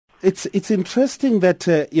It's interesting that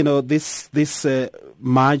this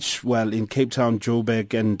march, well, in Cape Town,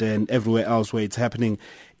 Joburg, and everywhere else where it's happening,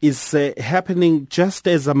 is happening just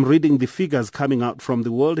as I'm reading the figures coming out from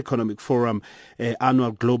the World Economic Forum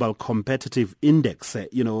annual Global Competitive Index,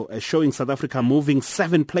 showing South Africa moving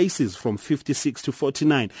 7 places from 56 to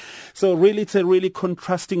 49. So really, it's a really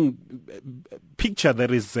contrasting picture that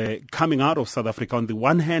is coming out of South Africa. On the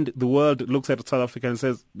one hand, the world looks at South Africa and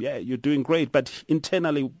says, yeah, you're doing great. But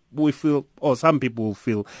internally, we feel, or some people will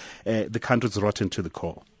feel, the country's rotten to the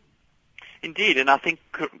core. Indeed, and I think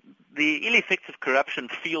the ill effects of corruption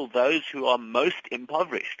feel those who are most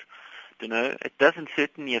impoverished. It doesn't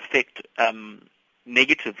certainly affect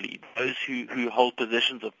negatively those who hold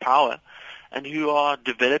positions of power and who are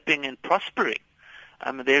developing and prospering.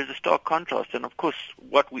 There's a stark contrast, and of course,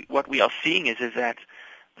 what we are seeing is that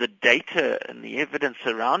the data and the evidence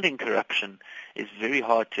surrounding corruption is very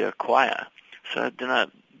hard to acquire. So,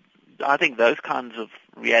 I think those kinds of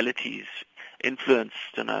realities influenced,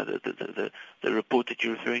 the report that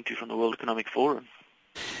you're referring to from the World Economic Forum.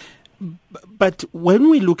 But when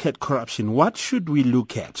we look at corruption, what should we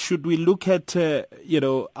look at? Should we look at,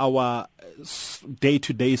 our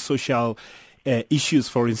day-to-day social issues,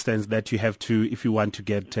 for instance, that you have to, if you want to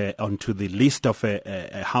get onto the list of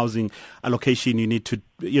a housing allocation, you need to,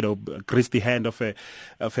 grease the hand of a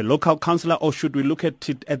local councillor, or should we look at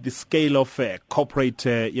it at the scale of corporate,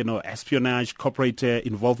 espionage, corporate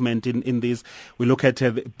involvement in this? We look at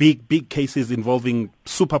big cases involving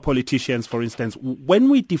super politicians, for instance. When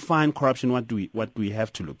we define corruption, what do we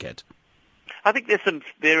have to look at? I think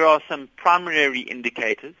there are some primary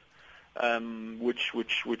indicators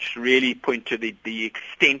which really point to the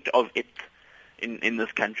extent of it in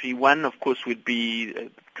this country. One, of course, would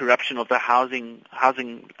be corruption of the housing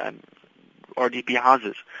RDP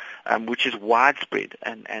houses, which is widespread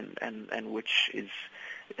and which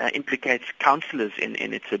implicates councillors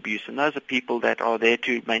in its abuse. And those are people that are there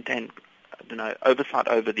to maintain oversight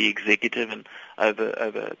over the executive and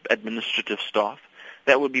over administrative staff.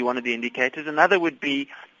 That would be one of the indicators. Another would be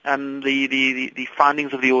the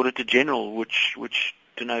findings of the Auditor General, which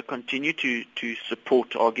continue to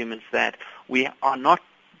support arguments that we are not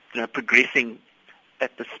progressing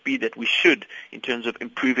at the speed that we should in terms of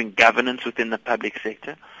improving governance within the public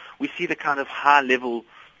sector. We see the kind of high-level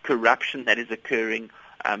corruption that is occurring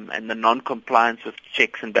and the non-compliance with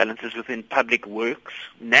checks and balances within public works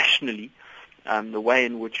nationally, the way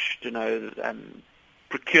in which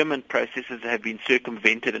procurement processes have been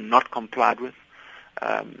circumvented and not complied with.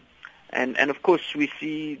 And of course we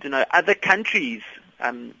see other countries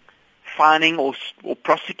fining or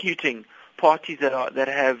prosecuting parties that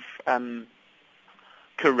have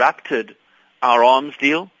corrupted our arms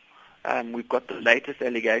deal. We've got the latest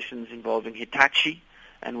allegations involving Hitachi,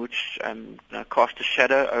 and which cast a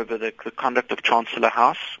shadow over the conduct of Chancellor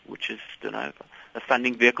House, which is a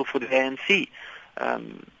funding vehicle for the ANC.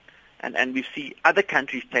 And we see other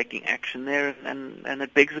countries taking action there, and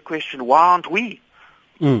it begs the question, why aren't we?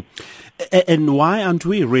 And why aren't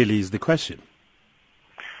we, really, is the question?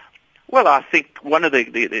 Well, I think one of the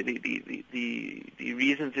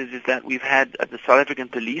reasons is that we've had the South African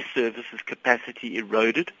Police Service's capacity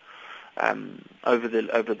eroded over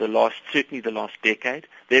the last decade.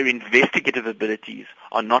 Their investigative abilities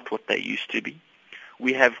are not what they used to be.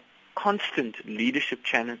 We have constant leadership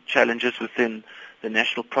challenges within the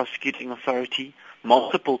National Prosecuting Authority,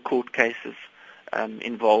 multiple court cases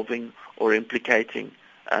involving or implicating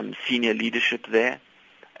senior leadership there,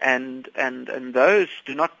 and those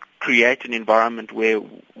do not create an environment where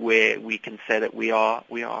we can say that we are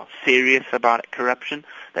serious about corruption,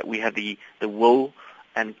 that we have the will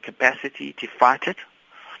and capacity to fight it,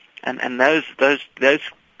 and those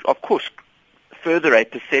of course further a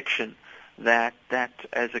perception that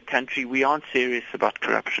as a country we aren't serious about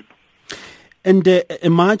corruption. And a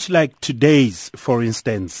march like today's, for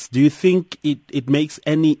instance, do you think it makes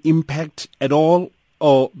any impact at all?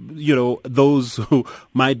 Or, those who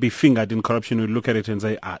might be fingered in corruption will look at it and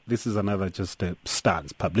say, this is another just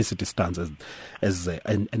stance, publicity stance,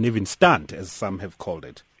 and even stunt, as some have called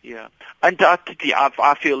it. Yeah. Undoubtedly,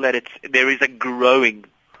 I feel that there is a growing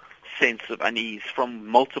sense of unease from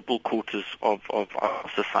multiple quarters of our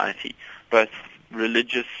society, both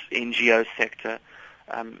religious, NGO sector,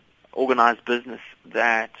 organized business,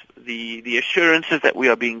 that the assurances that we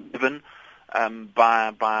are being given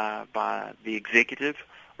by the executive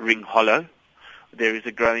ring hollow. There is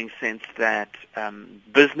a growing sense that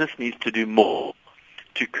business needs to do more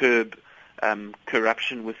to curb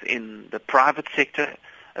corruption within the private sector,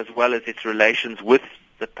 as well as its relations with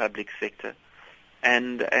the public sector.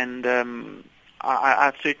 And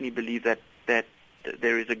I certainly believe that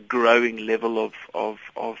there is a growing level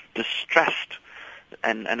of distrust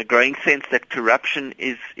and a growing sense that corruption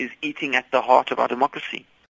is eating at the heart of our democracy.